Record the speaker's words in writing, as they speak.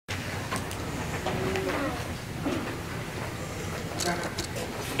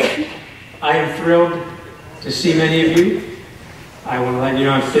I am thrilled to see many of you. I want to let you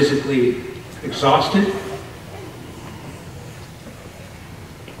know I'm physically exhausted.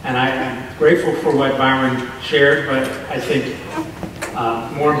 And I'm grateful for what Byron shared, but I think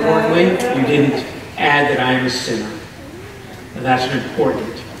more importantly, you didn't add that I am a sinner. And that's an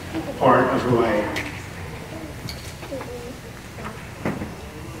important part of who I am.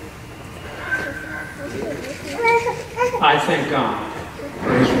 I thank God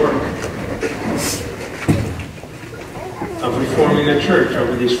for his work of reforming the church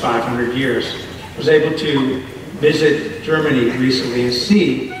over these 500 years. I was able to visit Germany recently and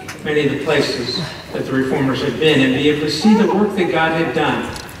see many of the places that the reformers had been and be able to see the work that God had done.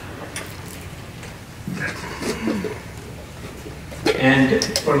 And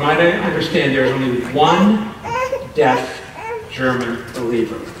from what I understand, there's only one deaf German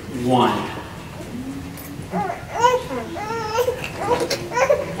believer. One.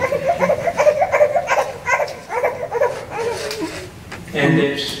 And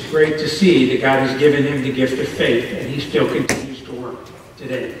it's great to see that God has given him the gift of faith, and he still continues to work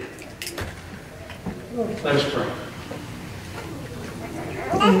today. Let us pray.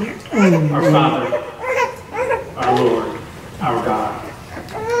 Our Father, our Lord, our God,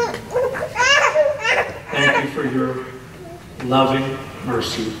 thank you for your loving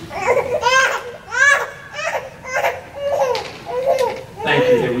mercy. Thank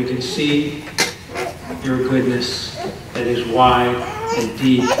you that we can see your goodness that is wide and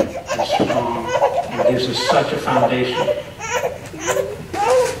deep and strong and gives us such a foundation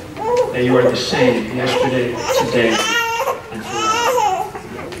that you are the same yesterday, today, and forever.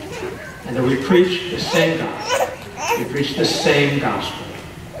 And that we preach the same gospel. We preach the same gospel.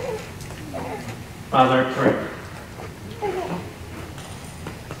 Father, I pray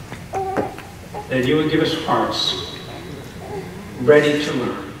that you would give us hearts ready to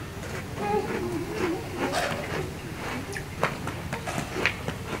learn.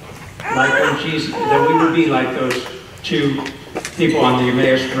 Like when Jesus, that we would be like those two people on the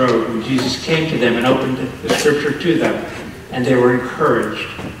Emmaus Road when Jesus came to them and opened the scripture to them, and they were encouraged.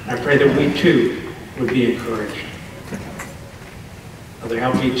 I pray that we too would be encouraged. Father,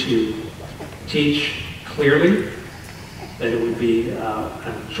 help me to teach clearly, that it would be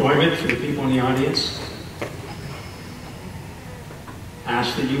an enjoyment for the people in the audience.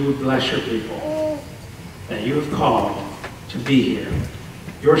 Ask that you would bless your people, that you have called to be here,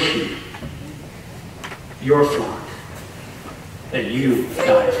 your sheep, your flock, that you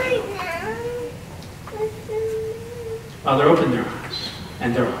died for. Father, open their eyes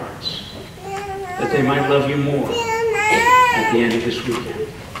and their hearts, that they might love you more at the end of this weekend.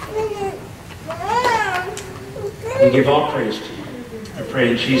 We give all praise to you. I pray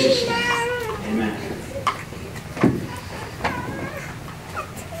in Jesus' name. Amen.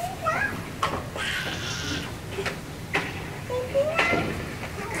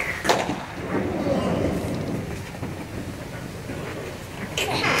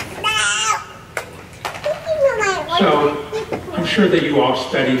 So, I'm sure that you all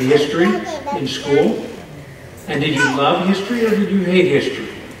studied history in school. And did you love history or did you hate history?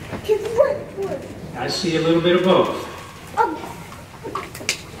 I see a little bit of both.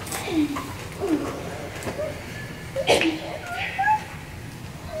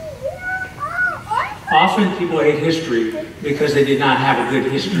 Often people hate history because they did not have a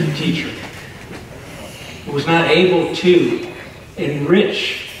good history teacher who was not able to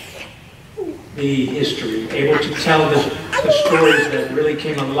enrich the history, able to tell the stories that really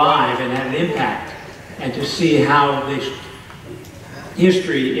came alive and had an impact, and to see how the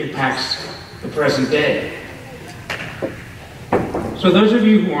history impacts the present day. So those of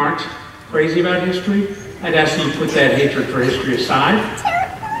you who aren't crazy about history, I'd ask you to put that hatred for history aside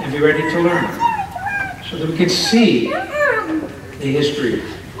and be ready to learn, so that we can see the history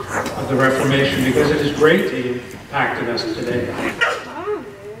of the Reformation, because it has greatly impacted us today.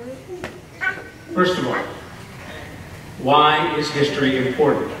 First of all, why is history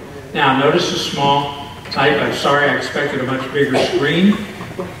important? Now, notice the small type. I'm sorry, I expected a much bigger screen.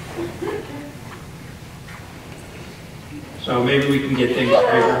 So maybe we can get things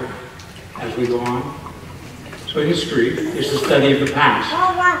bigger as we go on. So history is the study of the past.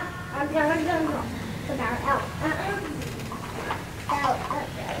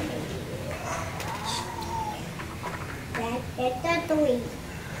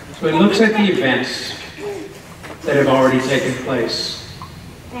 So it looks at the events that have already taken place.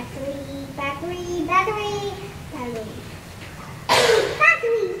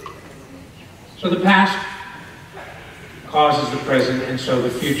 So the past causes the present, and so the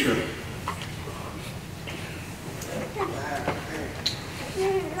future.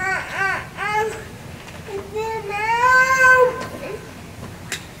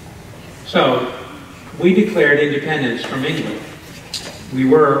 So, we declared independence from England. We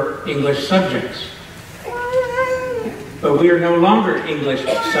were English subjects. But we are no longer English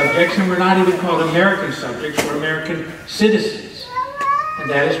subjects, and we're not even called American subjects, we're American citizens. And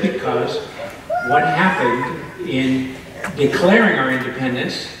that is because what happened in declaring our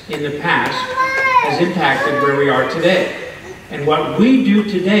independence in the past has impacted where we are today. And what we do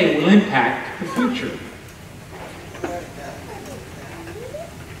today will impact the future.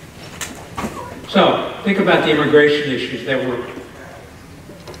 So, think about the immigration issues that we're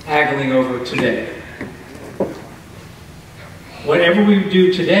haggling over today. Whatever we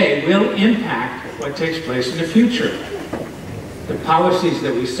do today will impact what takes place in the future. The policies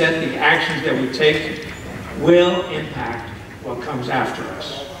that we set, the actions that we take, will impact what comes after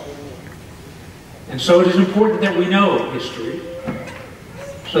us. And so it is important that we know history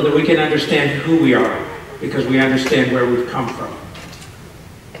so that we can understand who we are, because we understand where we've come from.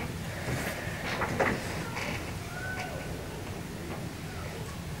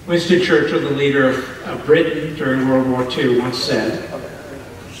 Winston Churchill, the leader of Britain during World War II, once said,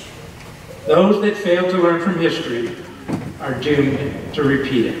 "Those that fail to learn from history are doomed to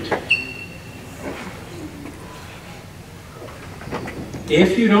repeat it."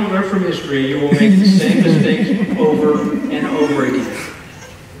 If you don't learn from history, you will make the same mistakes over and over again.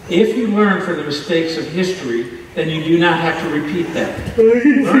 If you learn from the mistakes of history, then you do not have to repeat them.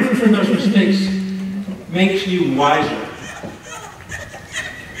 Learning from those mistakes makes you wiser.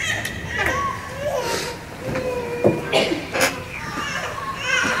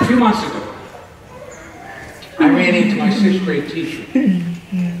 A few months ago, I ran into my 6th grade teacher.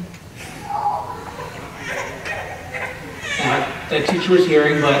 That teacher was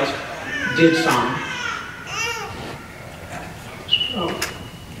hearing, but did some. So,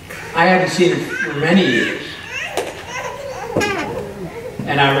 I hadn't seen him for many years.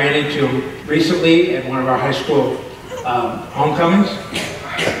 And I ran into him recently at one of our high school homecomings.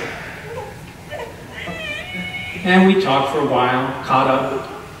 And we talked for a while, caught up.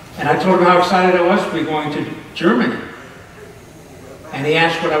 And I told him how excited I was to be going to Germany. And he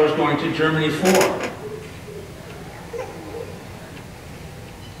asked what I was going to Germany for.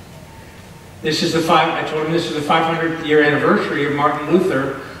 I told him this is the 500th year anniversary of Martin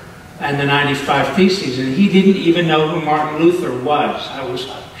Luther and the 95 Theses, and he didn't even know who Martin Luther was. I was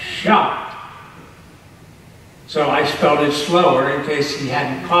shocked. So I spelled it slower in case he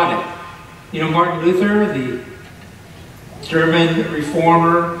hadn't caught it. You know Martin Luther, the German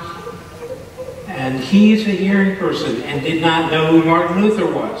reformer, and he's a hearing person and did not know who Martin Luther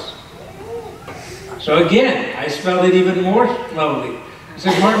was. So again, I spelled it even more slowly. I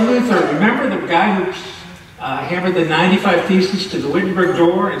said, Martin Luther, remember the guy who hammered the 95 Theses to the Wittenberg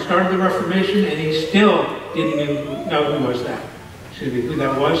door and started the Reformation, and he still didn't know who was that. Excuse me, who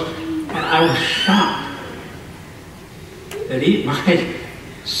that was. And I was shocked that my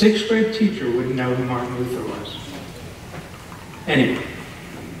 6th grade teacher wouldn't know who Martin Luther was. Anyway.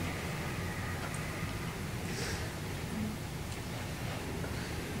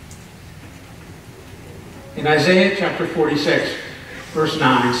 In Isaiah chapter 46, verse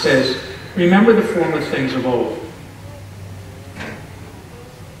 9 says, "Remember the former things of old."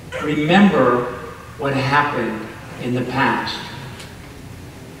 Remember what happened in the past.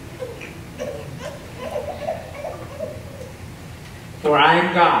 For I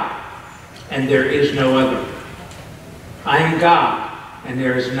am God, and there is no other. I am God, and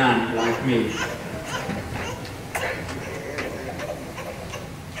there is none like me.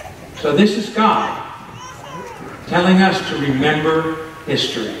 So this is God telling us to remember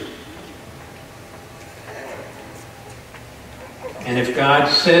history. And if God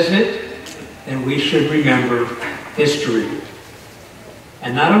says it, then we should remember history.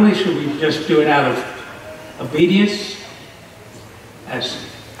 And not only should we just do it out of obedience,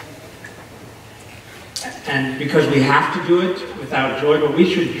 and because we have to do it without joy, but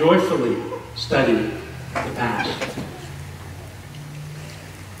we should joyfully study the past.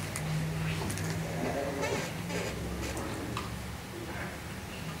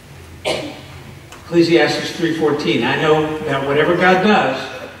 Ecclesiastes 3:14. I know that whatever God does,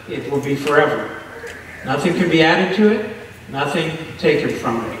 it will be forever. Nothing can be added to it, nothing taken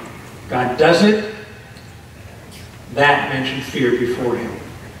from it. God does it. That mentioned fear before him.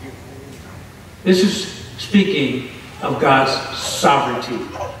 This is speaking of God's sovereignty.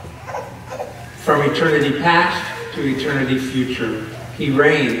 From eternity past to eternity future, he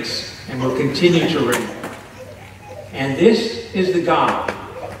reigns and will continue to reign. And this is the God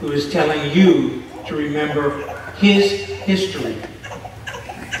who is telling you to remember his history.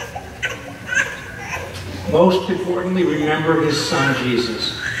 Most importantly, remember his son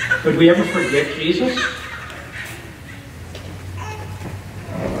Jesus. Could we ever forget Jesus?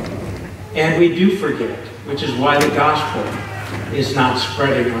 And we do forget, which is why the gospel is not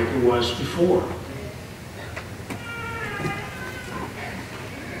spreading like it was before.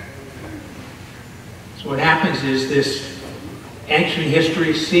 So what happens is this ancient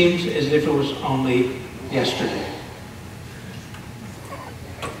history seems as if it was only yesterday.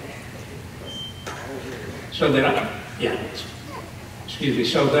 So that,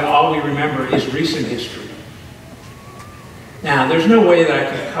 so that all we remember is recent history. Now, there's no way that I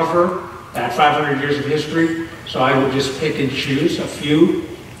can cover that 500 years of history, so I will just pick and choose a few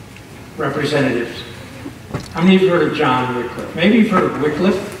representatives. How many of you have heard of John Wycliffe? Maybe you've heard of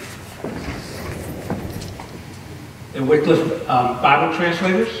Wycliffe, the Wycliffe Bible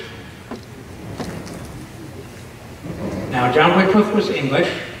translators. Now, John Wycliffe was English.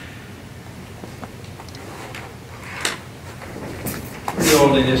 Pretty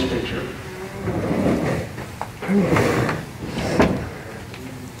old in this picture.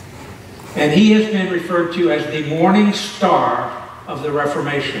 And he has been referred to as the morning star of the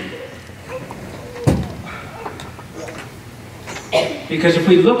Reformation. Because if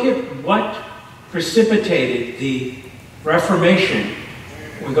we look at what precipitated the Reformation,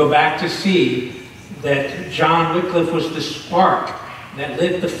 we go back to see that John Wycliffe was the spark that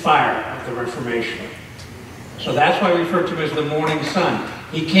lit the fire of the Reformation. So that's why we refer to him as the morning sun.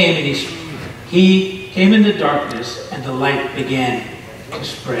 He came and he came into darkness, and the light began to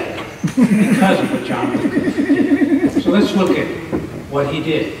spread because of what John Wycliffe did. So let's look at what he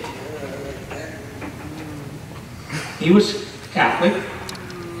did. He was Catholic.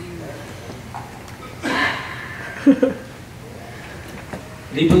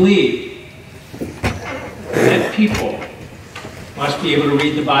 He believed that people must be able to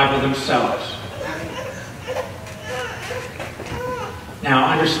read the Bible themselves.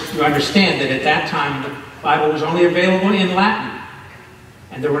 Now, you understand that at that time, the Bible was only available in Latin.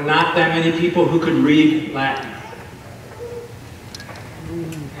 And there were not that many people who could read Latin.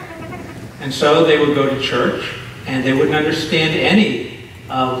 And so they would go to church, and they wouldn't understand any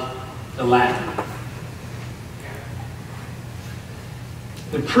of the Latin.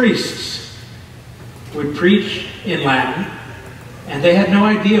 The priests would preach in Latin, and they had no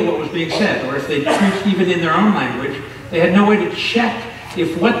idea what was being said. Or if they preached even in their own language, they had no way to check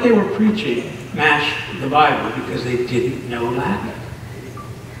if what they were preaching matched the Bible, because they didn't know Latin.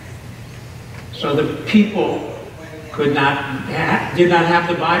 So the people did not have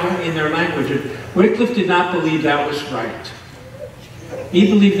the Bible in their language. Wycliffe did not believe that was right. He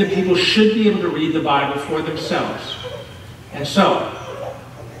believed that people should be able to read the Bible for themselves. And so,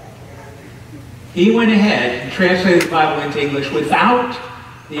 he went ahead and translated the Bible into English without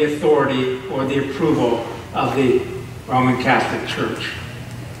the authority or the approval of the Roman Catholic Church.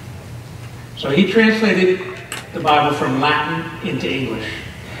 So he translated the Bible from Latin into English.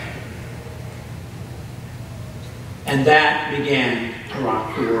 And that began to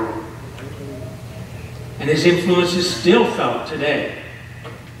rock the world. And his influence is still felt today.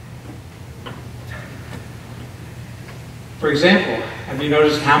 For example, have you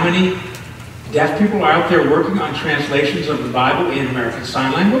noticed how many deaf people are out there working on translations of the Bible in American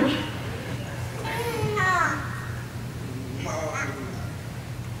Sign Language?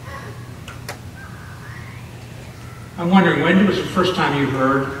 I'm wondering, when was the first time you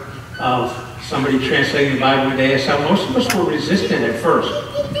heard of somebody translating the Bible into ASL? Most of us were resistant at first.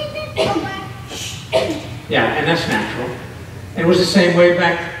 Yeah, and that's natural. And it was the same way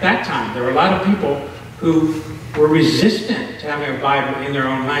back that time. There were a lot of people who were resistant to having a Bible in their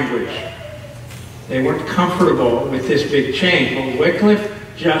own language. They weren't comfortable with this big change. But Wycliffe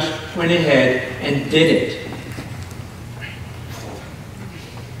just went ahead and did it.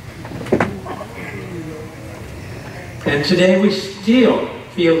 And today we still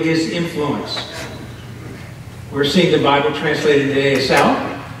feel his influence. We're seeing the Bible translated into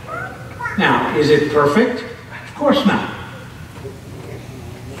ASL. Now, is it perfect? Of course not.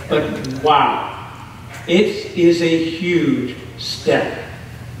 But wow, it is a huge step.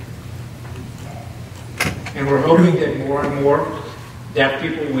 And we're hoping that more and more deaf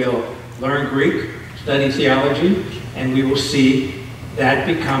people will learn Greek, study theology, and we will see that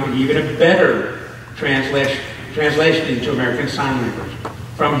become even a better translation into American Sign Language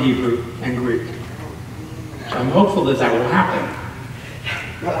from Hebrew and Greek. So I'm hopeful that that will happen.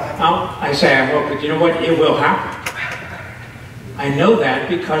 Now, I say I hope, but you know what? It will happen. I know that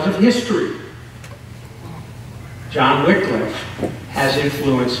because of history. John Wycliffe has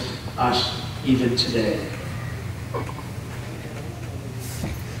influenced us even today.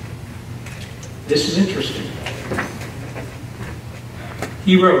 This is interesting.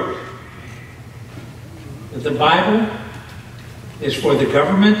 He wrote that the Bible is for the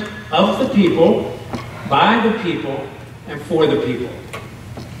government of the people, by the people, and for the people.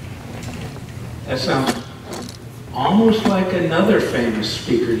 That sounds almost like another famous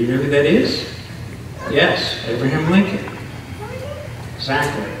speaker. Do you know who that is? Yes, Abraham Lincoln.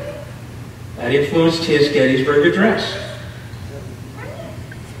 Exactly. That influenced his Gettysburg Address.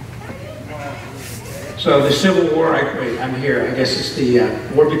 So the Civil War, I'm here, I guess it's the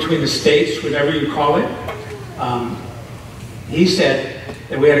war between the states, whatever you call it. He said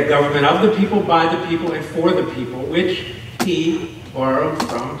that we had a government of the people, by the people, and for the people, which he borrowed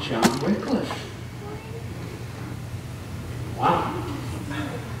from John Wycliffe. Wow.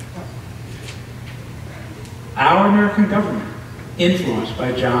 Our American government, influenced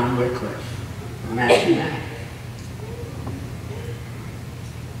by John Wycliffe. Imagine that.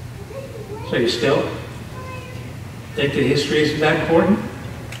 So you still think that history isn't that important?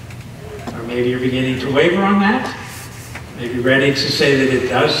 Or maybe you're beginning to waver on that? Maybe ready to say that it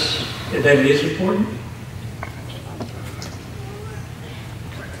does, that it is important?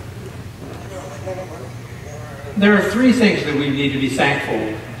 There are three things that we need to be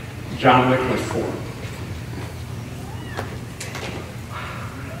thankful to John Wycliffe for.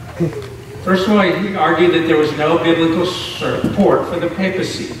 First of all, he argued that there was no biblical support for the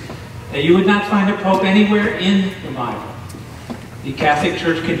papacy. That you would not find a pope anywhere in the Bible. The Catholic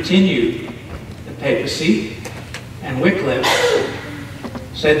Church continued the papacy, and Wycliffe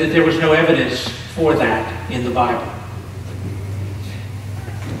said that there was no evidence for that in the Bible.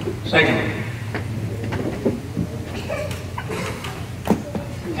 Secondly,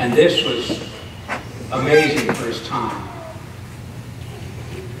 and this was amazing for his time,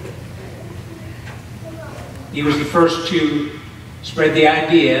 he was the first to spread the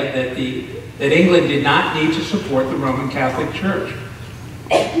idea that England did not need to support the Roman Catholic Church.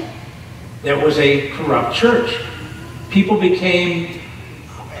 That was a corrupt church. People became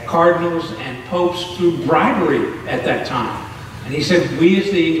cardinals and popes through bribery at that time. And he said, we as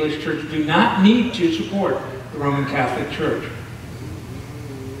the English church do not need to support the Roman Catholic Church.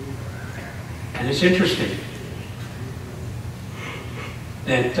 And it's interesting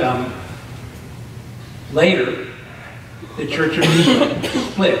that later, the Church of England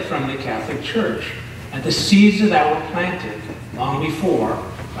split from the Catholic Church. And the seeds of that were planted long before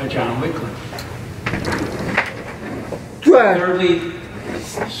by John Wycliffe. Thirdly,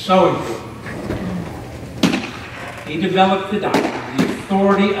 so important, he developed the doctrine, the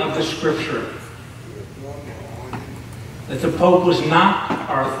authority of the Scripture. That the Pope was not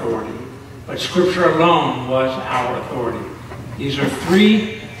our authority, but Scripture alone was our authority. These are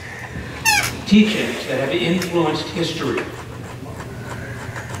three teachings that have influenced history.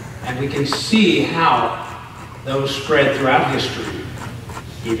 And we can see how those spread throughout history,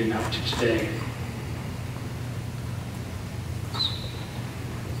 even up to today.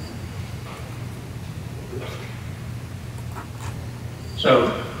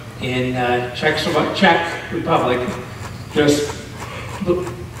 So, in Czech Republic, just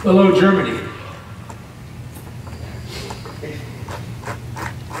below Germany,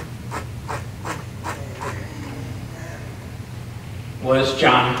 was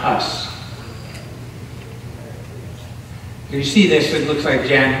John Huss. You see this, it looks like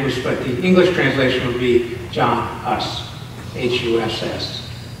Jan Hus, but the English translation would be John Huss, H-U-S-S.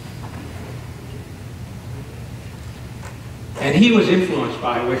 And he was influenced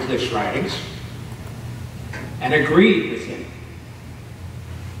by Wycliffe's writings and agreed with him.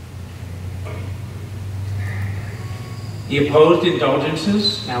 He opposed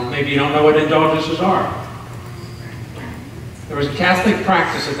indulgences. Now, maybe you don't know what indulgences are. There was a Catholic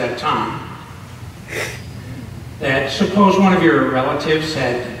practice at that time that suppose one of your relatives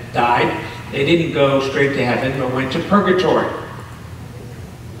had died, they didn't go straight to heaven, but went to purgatory,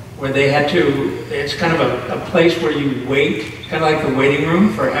 where they had to, it's kind of a place where you wait, it's kind of like the waiting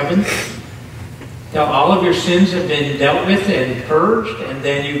room for heaven, till all of your sins have been dealt with and purged, and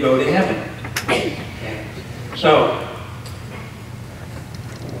then you go to heaven. Okay. So,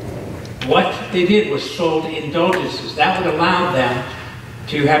 what they did was sold indulgences. That would allow them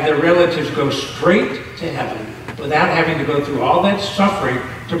to have their relatives go straight to heaven without having to go through all that suffering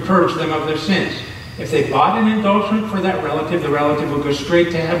to purge them of their sins. If they bought an indulgence for that relative, the relative would go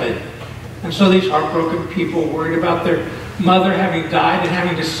straight to heaven. And so these heartbroken people worried about their mother having died and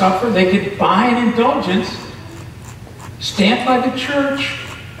having to suffer, they could buy an indulgence stamped by the church,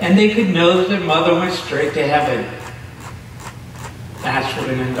 and they could know that their mother went straight to heaven. That's what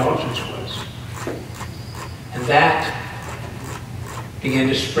an indulgence was. And that began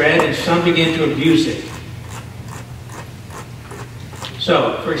to spread, and some began to abuse it.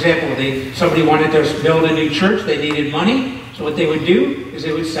 So, for example, somebody wanted to build a new church, they needed money, so what they would do is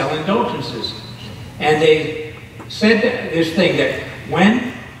they would sell indulgences. And they said this thing that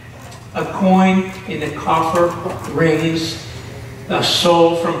when a coin in the coffer rings, a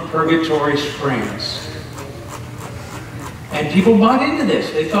soul from purgatory springs. And people bought into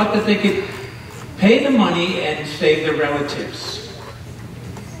this. They thought that they could pay the money and save their relatives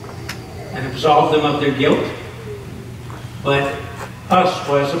and absolve them of their guilt. But Huss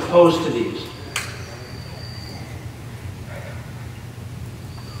was opposed to these.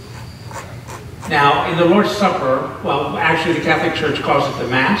 Now, in the Lord's Supper, well, actually the Catholic Church calls it the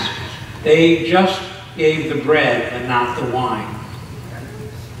Mass, they just gave the bread and not the wine.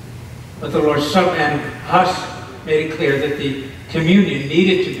 But the Lord's Supper, and Huss made it clear that the communion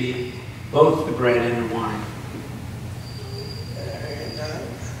needed to be both the bread and the wine.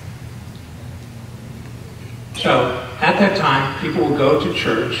 So, at that time, people would go to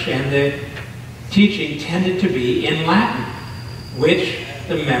church, and the teaching tended to be in Latin, which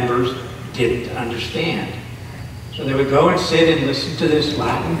the members didn't understand. So they would go and sit and listen to this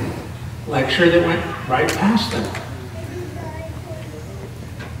Latin lecture that went right past them.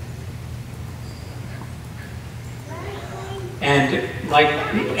 And like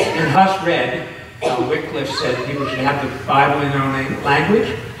in Huss read, Wycliffe said people should have the Bible in their own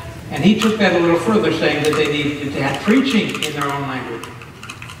language. And he took that a little further, saying that they needed to have preaching in their own language.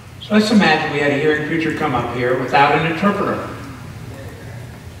 So let's imagine we had a hearing preacher come up here without an interpreter.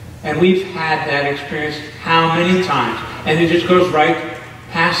 And we've had that experience how many times? And it just goes right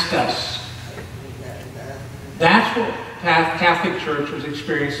past us. That's what Catholic Church was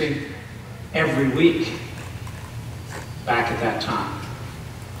experiencing every week back at that time.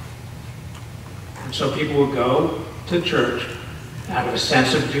 And so people would go to church out of a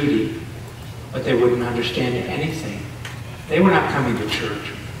sense of duty, but they wouldn't understand anything. They were not coming to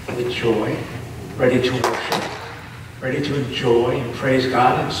church with joy, ready to worship, ready to enjoy and praise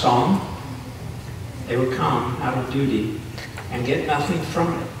God in song. They would come out of duty and get nothing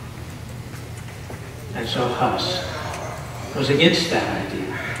from it. And so Huss was against that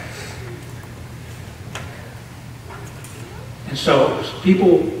idea. And so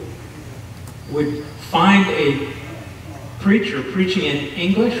people would find a preacher preaching in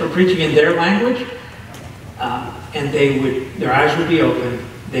English or preaching in their language, and their eyes would be open.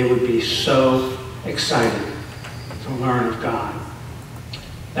 They would be so excited to learn of God.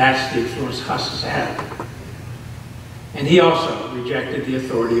 That's the influence Huss has had. And he also rejected the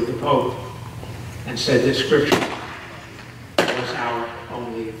authority of the Pope and said that Scripture was our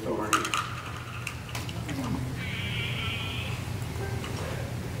only authority.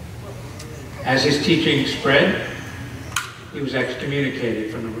 As his teaching spread, he was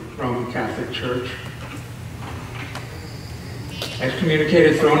excommunicated from the Roman Catholic Church.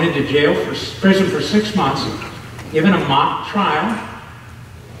 Excommunicated, thrown into prison for 6 months, given a mock trial,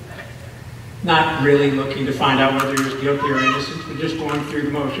 not really looking to find out whether he was guilty or innocent, but just going through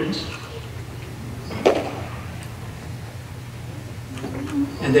the motions.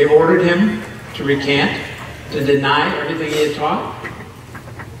 And they ordered him to recant, to deny everything he had taught.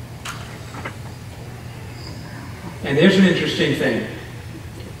 And there's an interesting thing.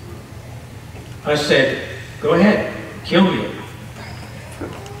 Huss said, go ahead, kill me.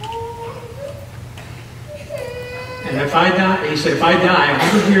 And if I die, he said, if I die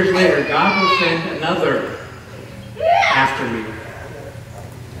 100 years later, God will send another after me.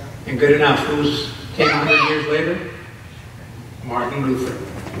 And good enough, who came 100 years later? Martin Luther.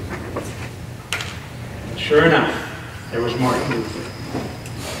 Sure enough, there was Martin Luther.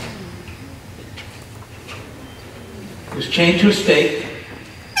 He was chained to a stake,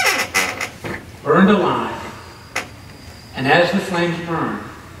 burned alive, and as the flames burned,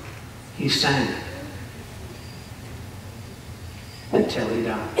 he sang until he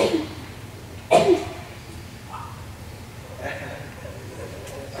died.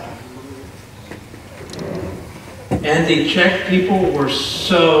 And the Czech people were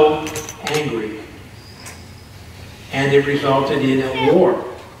so angry, and it resulted in a war.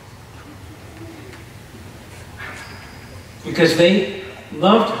 Because they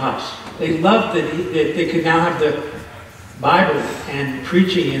loved Huss. They loved that they could now have the Bible and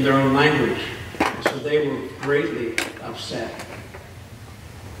preaching in their own language. So they were greatly upset.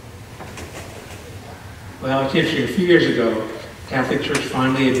 Well, it's interesting. A few years ago, Catholic Church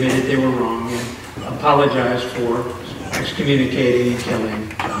finally admitted they were wrong and apologized for excommunicating and killing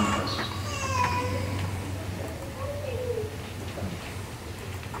John Huss.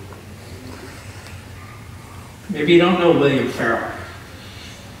 Maybe you don't know William Farel.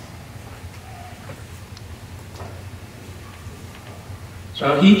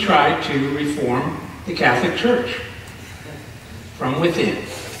 So he tried to reform the Catholic Church from within.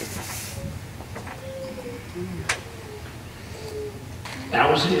 That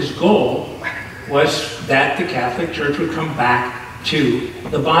was his goal, was that the Catholic Church would come back to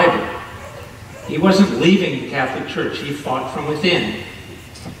the Bible. He wasn't leaving the Catholic Church, he fought from within.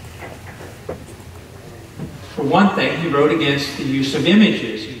 For one thing, he wrote against the use of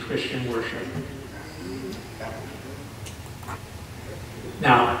images in Christian worship.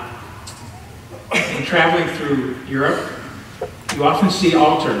 Now, in traveling through Europe, you often see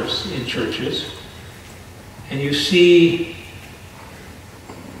altars in churches, and you see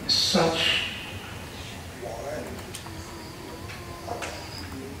such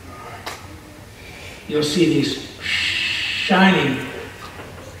you'll see these shining,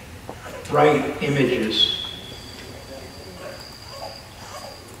 bright images.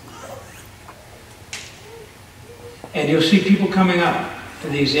 And you'll see people coming up to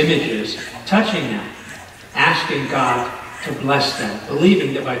these images, touching them, asking God to bless them,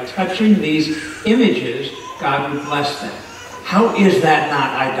 believing that by touching these images, God would bless them. How is that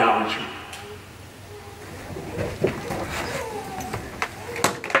not idolatry?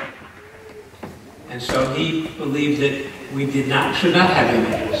 And so he believed that we should not have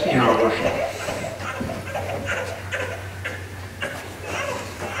images in our worship.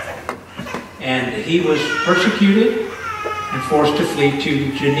 And he was persecuted and forced to flee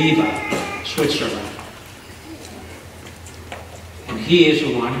to Geneva, Switzerland. And he is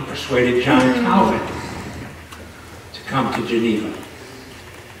the one who persuaded John Calvin to come to Geneva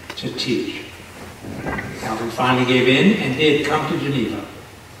to teach. Calvin finally gave in and did come to Geneva.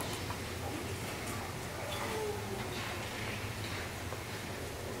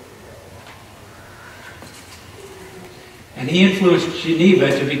 And he influenced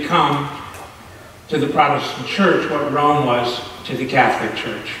Geneva to become, to the Protestant Church, what Rome was to the Catholic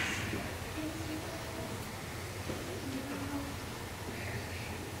Church.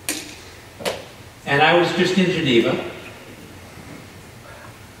 And I was just in Geneva,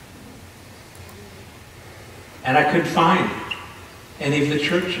 and I couldn't find any of the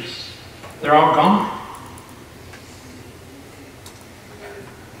churches. They're all gone.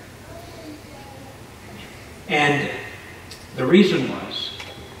 And the reason was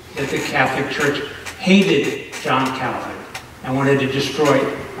that the Catholic Church hated John Calvin and wanted to destroy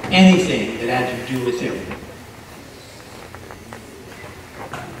anything that had to do with him.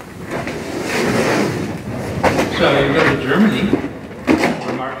 So you go to Germany,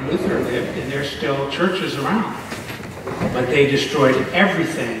 where Martin Luther lived, and there's still churches around. But they destroyed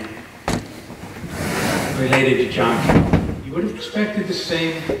everything related to John Calvin. You would have expected the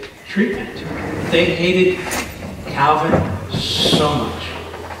same treatment. They hated Calvin so much.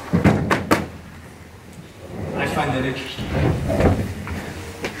 I find that interesting.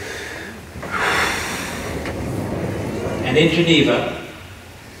 And in Geneva,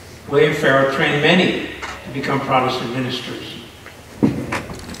 William Farel trained many to become Protestant ministers.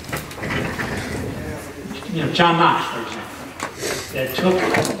 You know, John Knox, for example, that took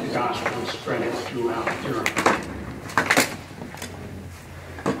the gospel and spread it throughout Europe.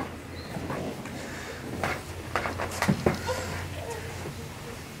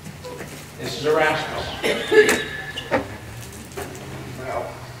 This is Erasmus.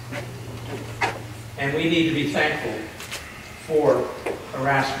 And we need to be thankful for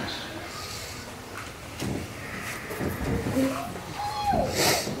Erasmus.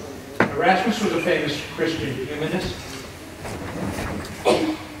 Erasmus was a famous Christian humanist.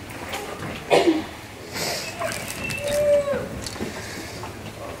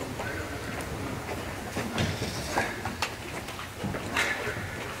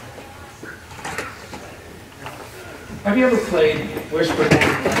 Have you ever played Whisper Down?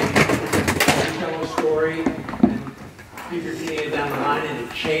 You tell a story and you're getting it down the line and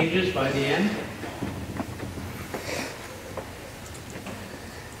it changes by the end?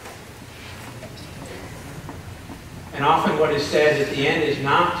 And often what is said at the end is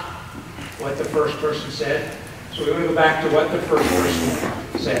not what the first person said. So we want to go back to what the first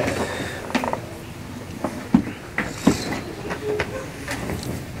person said.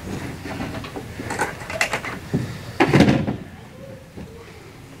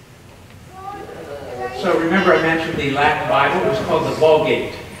 So remember I mentioned the Latin Bible. It was called the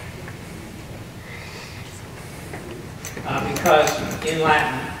Vulgate. Because in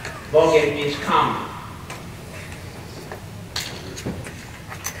Latin, Vulgate means common.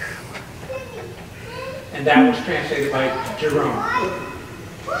 And that was translated by Jerome.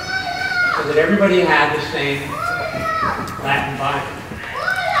 So that everybody had the same Latin Bible.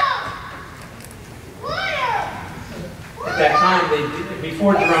 At that time,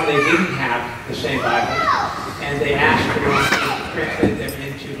 before Jerome, they didn't have the same Bibles, and they asked Jerome to translate them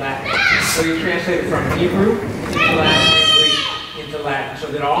into Latin. So he translated from Hebrew into Latin and Greek into Latin, so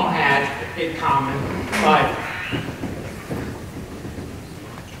that all had a common Bible.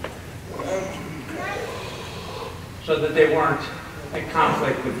 So that they weren't at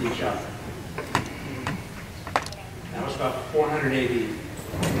conflict with each other. That was about 400 AD.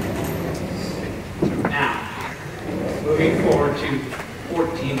 Now, moving forward to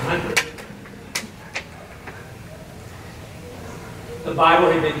 1400. The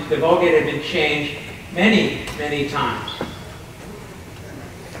Bible had been, the Vulgate had been changed many, many times.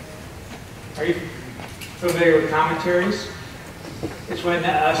 Are you familiar with commentaries? It's when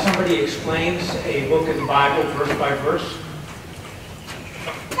somebody explains a book of the Bible verse by verse.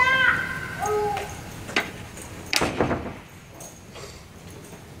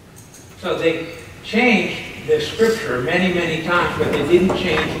 So they changed the scripture many, many times, but they didn't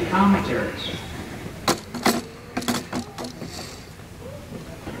change the commentaries.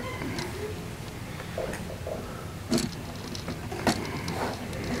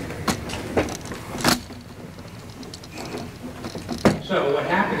 So what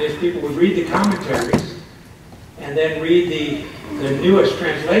happened is people would read the commentaries and then read the newest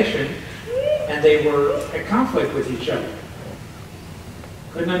translation, and they were at conflict with each other.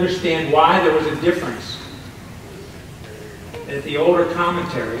 Couldn't understand why there was a difference. That the older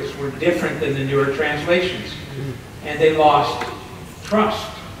commentaries were different than the newer translations. And they lost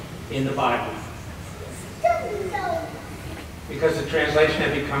trust in the Bible. Because the translation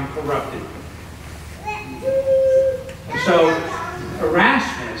had become corrupted. And so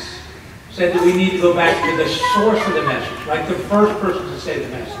Erasmus said that we need to go back to the source of the message, like the first person to say the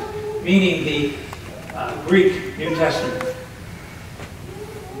message, meaning the Greek New Testament.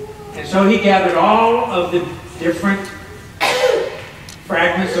 And so he gathered all of the different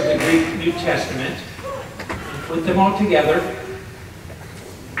fragments of the Greek New Testament and put them all together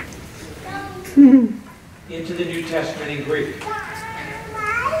into the New Testament in Greek.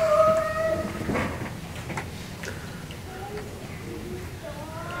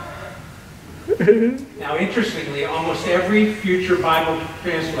 Now, interestingly, almost every future Bible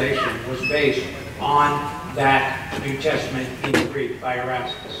translation was based on that New Testament in Greek by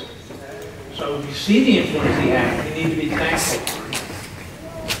Erasmus. So you see the influence he had. We need to be thankful for him.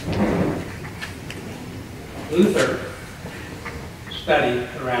 Luther studied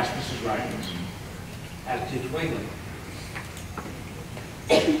Erasmus's writings, as did Zwingli.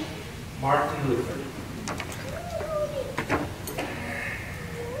 Martin Luther.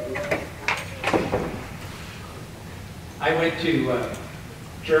 I went to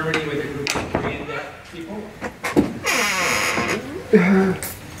Germany with a group of Korean deaf people.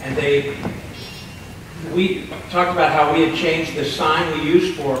 And we talked about how we had changed the sign we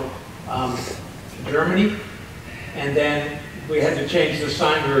used for Germany, and then we had to change the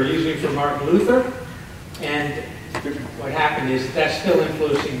sign we were using for Martin Luther, and what happened is that's still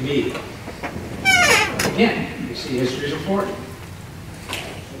influencing me. Again, you see, history is important.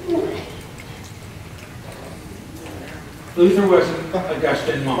 Luther was an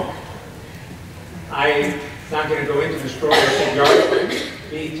Augustine monk. I'm not going to go into the story. I think Yard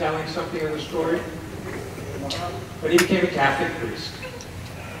would be telling something of the story. But he became a Catholic priest.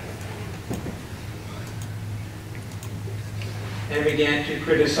 And began to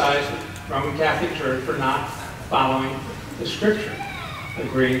criticize the Roman Catholic Church for not following the Scripture,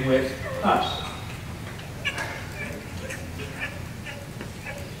 agreeing with us.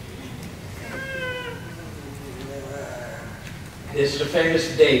 This is a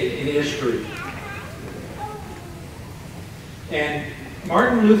famous date in history. And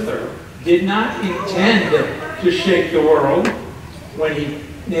Martin Luther did not intend to shake the world when he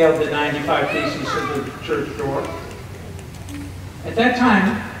nailed the 95 Theses to the church door. At that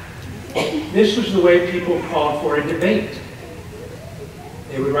time, this was the way people called for a debate.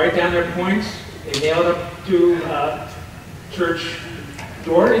 They would write down their points, they nailed up to church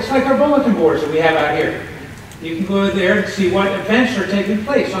door. It's like our bulletin boards that we have out here. You can go there and see what events are taking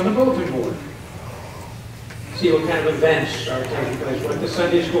place on the bulletin board. See what kind of events are taking place, what the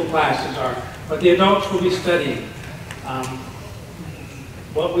Sunday school classes are, what the adults will be studying,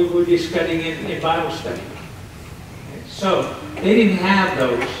 what we will be studying in Bible study. So they didn't have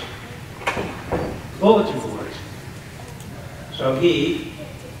those bulletin boards. So he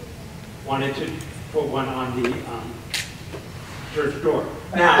wanted to put one on the church door.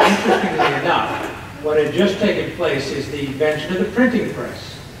 Now, interestingly enough, what had just taken place is the invention of the printing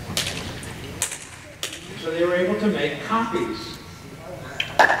press. So they were able to make copies.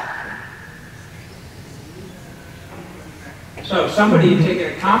 So somebody had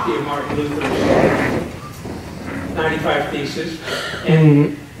taken a copy of Martin Luther's 95 Theses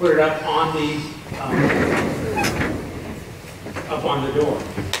and put it up on the door.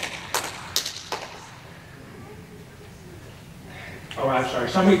 Oh, I'm sorry.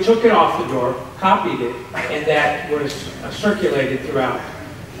 Somebody took it off the door, copied it, and that was circulated throughout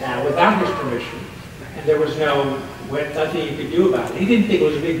without his permission. And there was nothing you could do about it. He didn't think it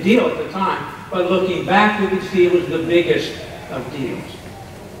was a big deal at the time, but looking back, we could see it was the biggest of deals.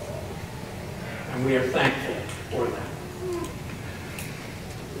 And we are thankful for that.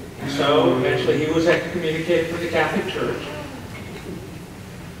 And so eventually he was excommunicated from the Catholic Church.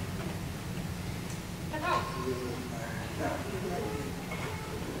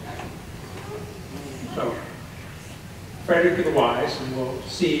 So, Frederick the Wise, and we'll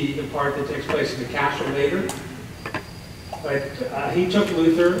see the part that takes place in the castle later, but he took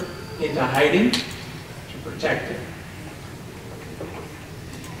Luther into hiding to protect him.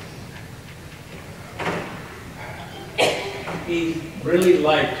 He really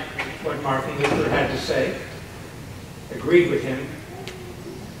liked what Martin Luther had to say, agreed with him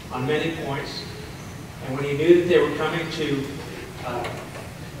on many points, and when he knew that they were coming to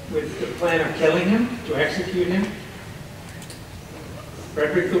with the plan of killing him, to execute him,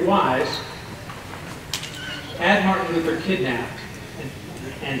 Frederick the Wise had Martin Luther kidnapped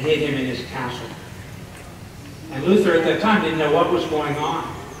and hid him in his castle. And Luther at that time didn't know what was going on.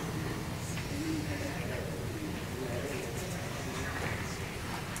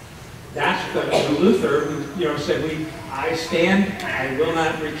 That's the Luther who said, I stand, I will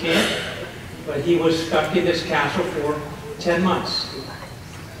not recant, but he was stuck in this castle for 10 months.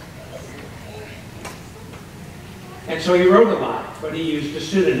 And so he wrote a lot, but he used a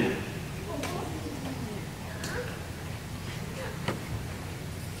pseudonym.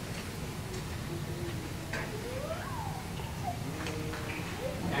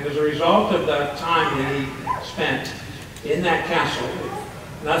 And as a result of the time that he spent in that castle, with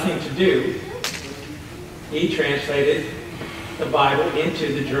nothing to do, he translated the Bible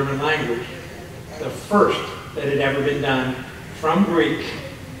into the German language, the first that had ever been done from Greek.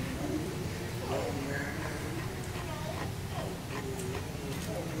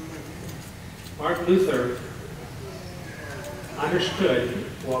 Martin Luther understood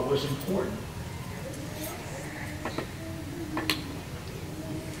what was important.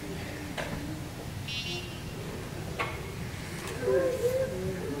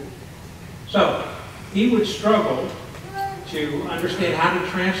 So, he would struggle to understand how to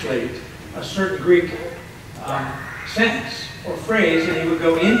translate a certain Greek sentence or phrase, and he would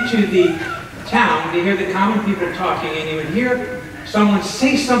go into the town to hear the common people talking, and he would hear someone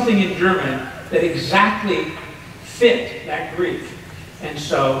say something in German that exactly fit that Greek. And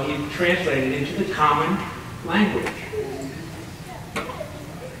so he translated it into the common language.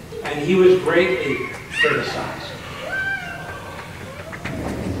 And he was greatly criticized.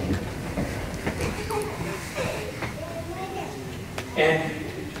 And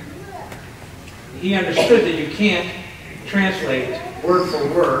he understood that you can't translate word for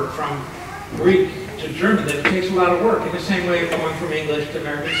word from Greek to German, that it takes a lot of work. In the same way going from English to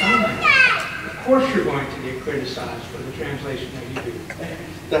American Sign Language. Of course you're going to get criticized for the translation that you do.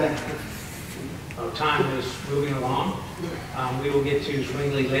 Time is moving along. We will get to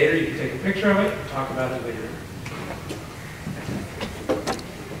Zwingli later. You can take a picture of it and talk about it later.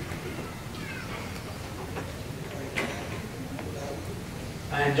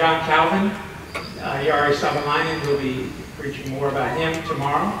 And John Calvin, Jari Savalainen will be preaching more about him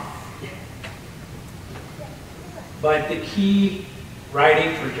tomorrow. But the key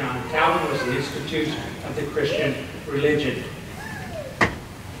writing for John Calvin was the Institute of the Christian Religion,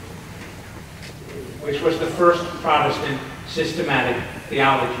 which was the first Protestant systematic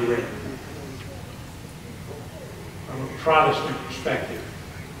theology written from a Protestant perspective.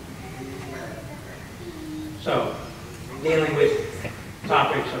 So, dealing with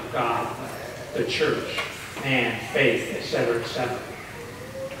topics of God, the church, man, faith, etc.,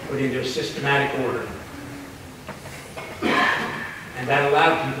 put into a systematic order. And that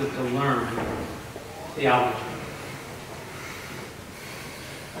allowed people to learn theology.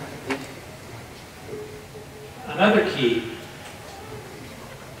 Another key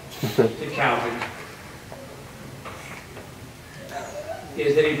to Calvin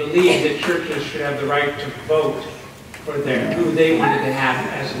is that he believed that churches should have the right to vote for who they wanted to have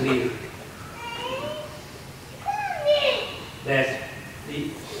as a leader. That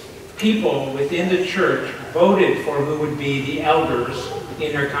the people within the church voted for who would be the elders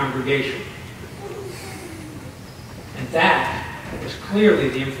in their congregation. And that was clearly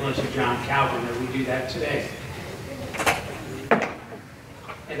the influence of John Calvin, that we do that today.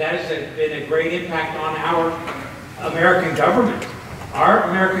 that has been a great impact on our American government. Our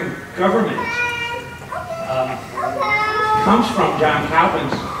American government comes from John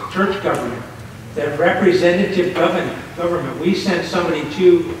Calvin's church government, the representative government. We send somebody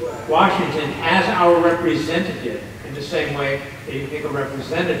to Washington as our representative in the same way that you pick a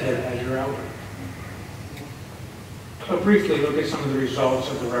representative as your elder. So briefly look at some of the results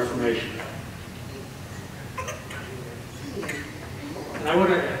of the Reformation. And I want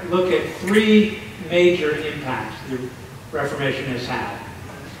to look at three major impacts the Reformation has had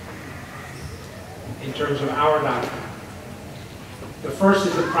in terms of our doctrine. The first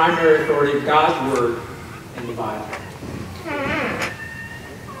is the primary authority of God's Word in the Bible.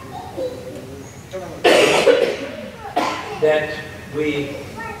 That we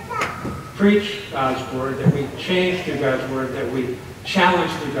preach God's Word, that we change through God's Word, that we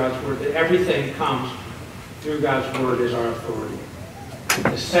challenge through God's Word, that everything comes through God's Word as our authority.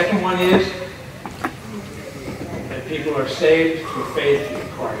 The second one is that people are saved through faith in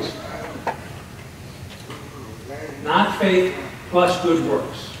Christ. Not faith plus good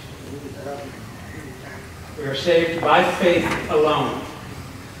works. We are saved by faith alone.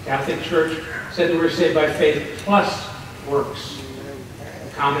 The Catholic Church said that we're saved by faith plus works.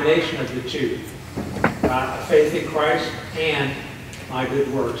 A combination of the two. Faith in Christ and my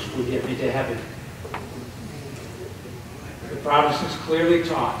good works will get me to heaven. The Protestants clearly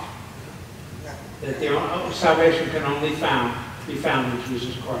taught that salvation can only be found in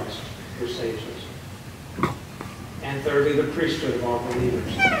Jesus Christ, who saves us. And thirdly, the priesthood of all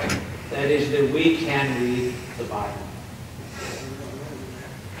believers. That is, that we can read the Bible.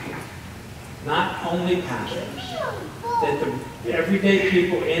 Not only pastors, that the everyday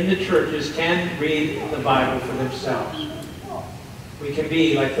people in the churches can read the Bible for themselves. We can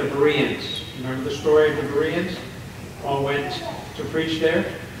be like the Bereans. Remember the story of the Bereans? Paul went to preach there.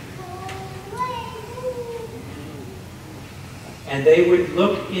 And they would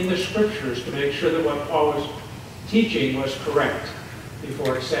look in the scriptures to make sure that what Paul was teaching was correct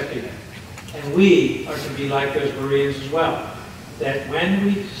before accepting it. And we are to be like those Bereans as well. That when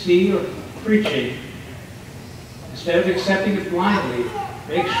we see or preaching, instead of accepting it blindly,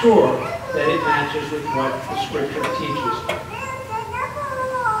 make sure that it matches with what the scripture teaches.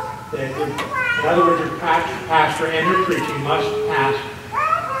 That in other words, your pastor and your preaching must pass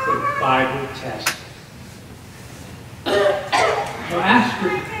the Bible test. So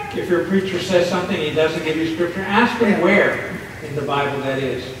ask if your preacher says something and he doesn't give you scripture, ask him where in the Bible that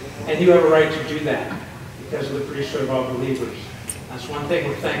is. And you have a right to do that because of the priesthood of all believers. That's one thing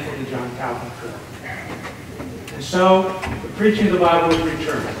we're thankful to John Calvin for. And so, the preaching of the Bible was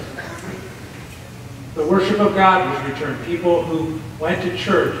returned. The worship of God was returned. People who went to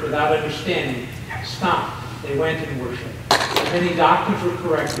church without understanding stopped. They went and worshiped. Many doctrines were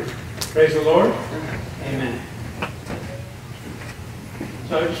corrected. Praise the Lord. Amen.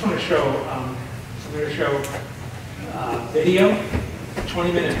 So I just want to show, I'm going to show video, a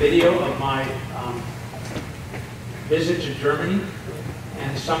 20-minute video of my visit to Germany.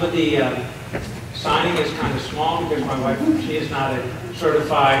 And some of the signing is kind of small because my wife, she is not a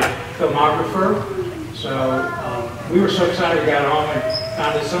certified filmographer. So we were so excited we got home and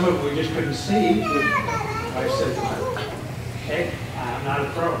found that some of it we just couldn't see. I said, hey, I'm not a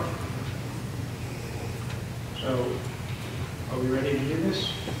pro. So, are we ready to do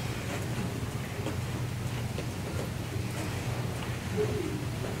this?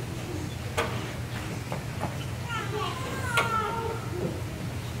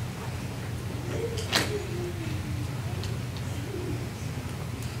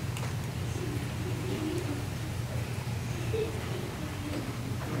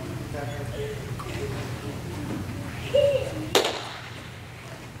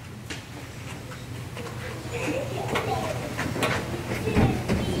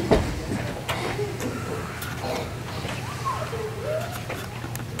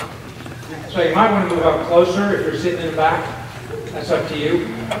 So you might want to move up closer if you're sitting in the back. That's up to you.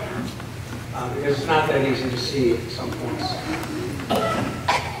 Because it's not that easy to see at some points.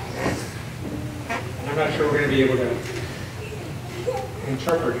 And I'm not sure we're going to be able to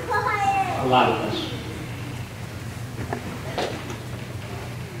interpret a lot of this.